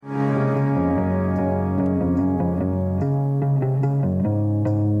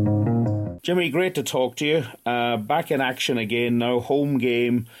Jimmy, great to talk to you. Back in action again now, home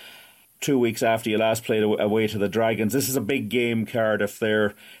game 2 weeks after you last played away to the Dragons. This is a big game, Cardiff.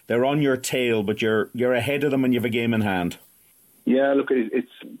 They're on your tail, but you're ahead of them and you have a game in hand. Yeah, look,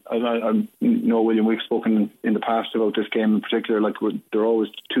 I know, William, we've spoken in the past about this game in particular. Like, there are always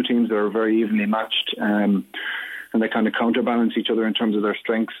two teams that are very evenly matched, and they kind of counterbalance each other in terms of their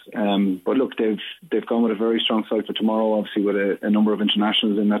strengths. But look, they've gone with a very strong side for tomorrow. Obviously, with a number of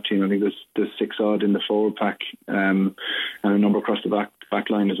internationals in that team. I think there's 6 odd in the forward pack, and a number across the back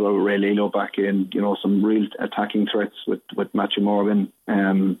line as well. With Ray Lilo back in, some real attacking threats with Matthew Morgan.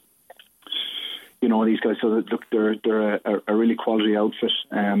 These guys, so that, look, they're a really quality outfit,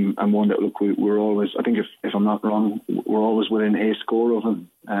 and one that, look, we're always, I think if I'm not wrong, we're always within a score of them,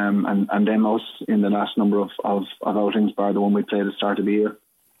 and then us in the last number of outings, bar the one we played at the start of the year.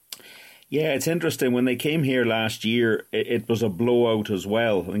 Yeah, it's interesting. When they came here last year, it was a blowout as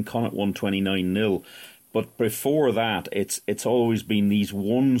well. I think Connacht won 29-0. But before that, it's always been these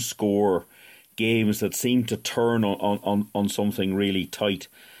one-score games that seem to turn on something really tight.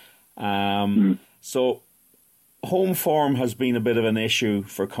 So home form has been a bit of an issue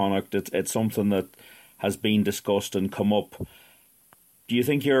for Connacht. It's something that has been discussed and come up. Do you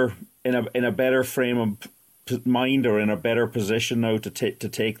think you're in a better frame of mind or in a better position now to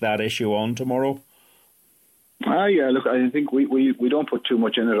take that issue on tomorrow? Yeah, look, I think we don't put too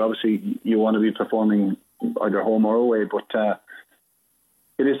much in it. Obviously, you want to be performing either home or away, but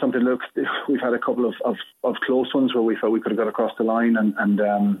it is something. Look, we've had a couple of close ones where we felt we could have got across the line, and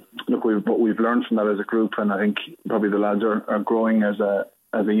look, we've learned from that as a group, and I think probably the lads are growing as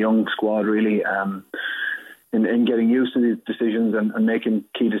a young squad, really, in getting used to these decisions and making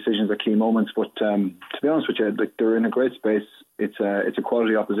key decisions at key moments. But to be honest with you, like, they're in a great space. It's a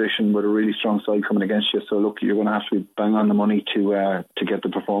quality opposition with a really strong side coming against you. So look, you're going to have to be bang on the money to get the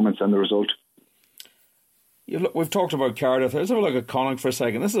performance and the result. Look, we've talked about Cardiff. Let's have a look at Connacht for a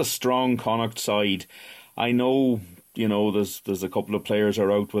second. This is a strong Connacht side. I know, there's a couple of players are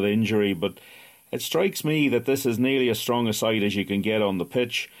out with injury, but it strikes me that this is nearly as strong a side as you can get on the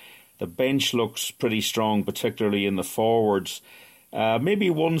pitch. The bench looks pretty strong, particularly in the forwards. Maybe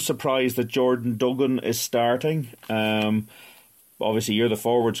one surprise that Jordan Duggan is starting. Obviously, you're the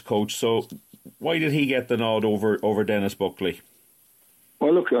forwards coach, so why did he get the nod over Dennis Buckley?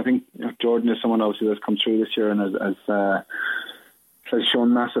 Well, look, I think Jordan is someone obviously that's come through this year and has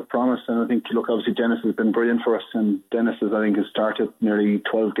shown massive promise. And I think, look, obviously Dennis has been brilliant for us, and Dennis has started nearly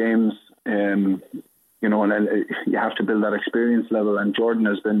 12 games. And you have to build that experience level. And Jordan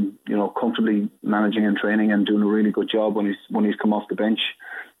has been, comfortably managing and training and doing a really good job when he's come off the bench.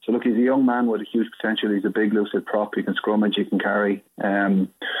 So look, he's a young man with a huge potential. He's a big, lucid prop. He can scrummage, he can carry.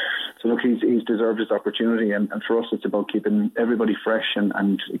 So look, he's deserved his opportunity, and for us, it's about keeping everybody fresh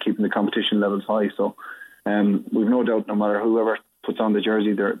and keeping the competition levels high. So we've no doubt, no matter whoever puts on the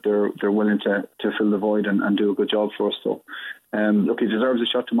jersey, they're willing to fill the void and do a good job for us. So look, he deserves a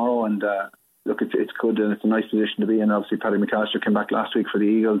shot tomorrow, and look, it's good and it's a nice position to be in. Obviously, Paddy McAllister came back last week for the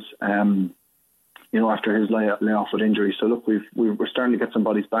Eagles, after his layoff with injury. So look, we're starting to get some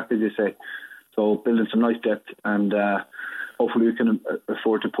bodies back, as you say. So building some nice depth, and hopefully we can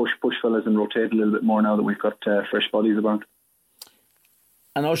afford to push fellas and rotate a little bit more now that we've got fresh bodies about.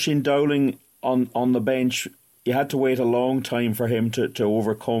 And Oisín Dowling on the bench, you had to wait a long time for him to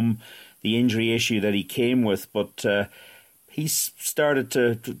overcome the injury issue that he came with, but he's started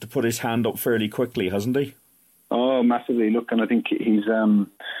to put his hand up fairly quickly, hasn't he? Oh, massively. Look, and I think he's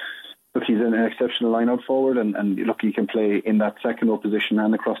an exceptional line-out forward, and look, he can play in that second row position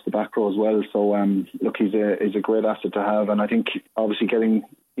and across the back row as well. So look, he's a great asset to have, and I think obviously getting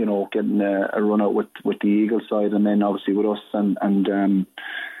a run out with the Eagles side, and then obviously with us, and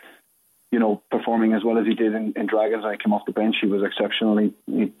performing as well as he did in Dragons. I came off the bench, he was exceptional. He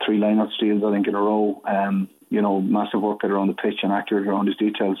had 3 line-out steals, I think, in a row. Massive work around the pitch and accurate around his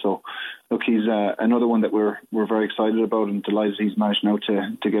details. So look, he's another one that we're very excited about, and delighted he's managed now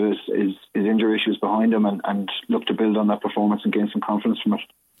to get his injury issues behind him and look to build on that performance and gain some confidence from it.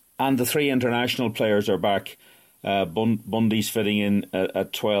 And the 3 international players are back. Bundy's fitting in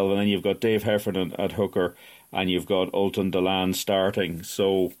at 12, and then you've got Dave Heffernan at hooker, and you've got Ultan Dillane starting.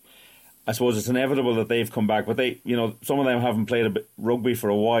 So I suppose it's inevitable that they've come back, but some of them haven't played a bit rugby for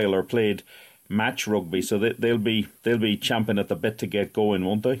a while or played match rugby, so they'll be champing at the bit to get going,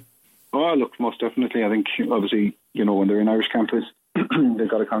 won't they? Oh, look, most definitely. I think obviously when they're in Irish campus, they've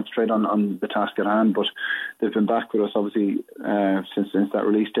got to concentrate on the task at hand. But they've been back with us obviously since that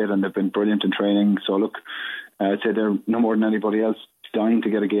release date, and they've been brilliant in training. So look, I'd say they're no more than anybody else dying to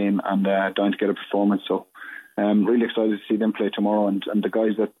get a game and dying to get a performance. So really excited to see them play tomorrow, and the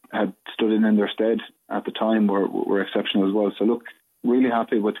guys that had stood in their stead at the time were exceptional as well. So look, really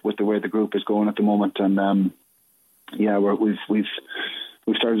happy with the way the group is going at the moment, and we've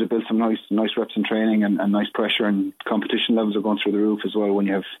started to build some nice reps in training, and nice pressure, and competition levels are going through the roof as well when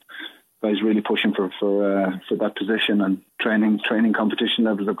you have guys really pushing for that position, and training competition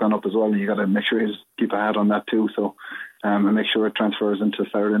levels have gone up as well, and you got to make sure you keep a hat on that too, so and make sure it transfers into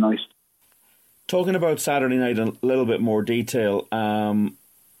Saturday night. Talking about Saturday night in a little bit more detail,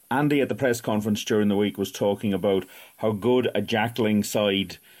 Andy at the press conference during the week was talking about how good a Jackling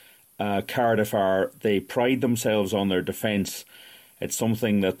side Cardiff are. They pride themselves on their defence. It's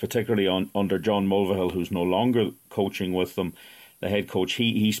something that particularly under John Mulvihill, who's no longer coaching with them, the head coach,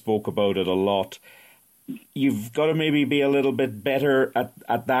 he spoke about it a lot. You've got to maybe be a little bit better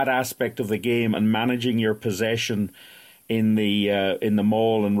at that aspect of the game and managing your possession in the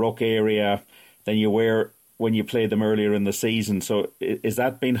Maul and Ruck area than you were when you played them earlier in the season. So is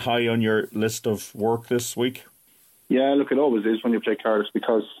that been high on your list of work this week? Yeah, look, it always is when you play Cardiff,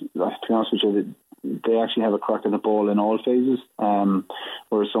 because, to be honest with you, they actually have a crack at the ball in all phases,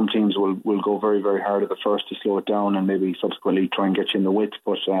 whereas some teams will go very, very hard at the first to slow it down and maybe subsequently try and get you in the width.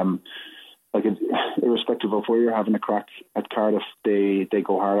 But irrespective of where you're having a crack at Cardiff, they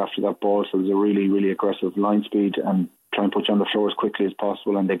go hard after that ball. So there's a really, really aggressive line speed and try and put you on the floor as quickly as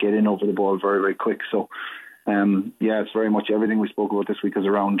possible, and they get in over the ball very, very quick. So it's very much everything we spoke about this week is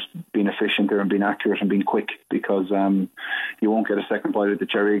around being efficient there and being accurate and being quick, because you won't get a second bite of the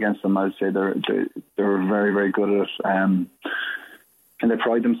cherry against them. I'd say they're very, very good at it, and they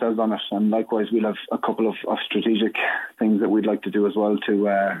pride themselves on it. And likewise, we'll have a couple of strategic things that we'd like to do as well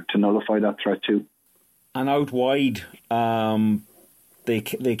to nullify that threat too. And out wide, they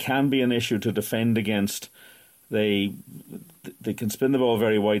can be an issue to defend against. They can spin the ball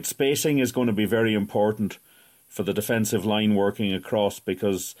very wide. Spacing is going to be very important for the defensive line working across,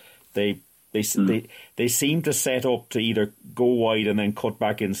 because they seem to set up to either go wide and then cut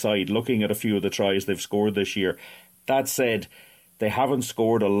back inside, looking at a few of the tries they've scored this year. That said, they haven't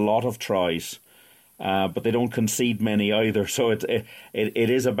scored a lot of tries, but they don't concede many either. So it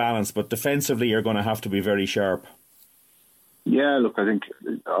is a balance, but defensively you're going to have to be very sharp. Yeah, look, I think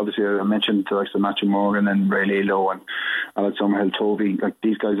obviously I mentioned the likes of Matthew Morgan and Ray Lalo and Alex Summerhill, Tovey. Like,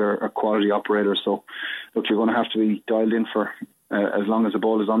 these guys are quality operators. So look, you're going to have to be dialed in for as long as the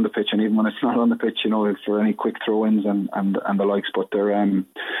ball is on the pitch, and even when it's not on the pitch, for any quick throw-ins and the likes. But they're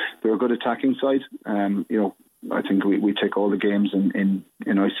a good attacking side. I think we take all the games in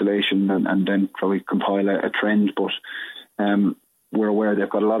isolation and then probably compile a trend. But we're aware they've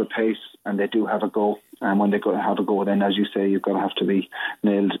got a lot of pace and they do have a go. And when they have a go, then, as you say, you've got to have to be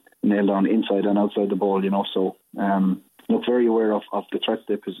nailed on inside and outside the ball. So look, very aware of the threats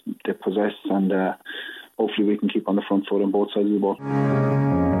they possess, and hopefully we can keep on the front foot on both sides of the ball.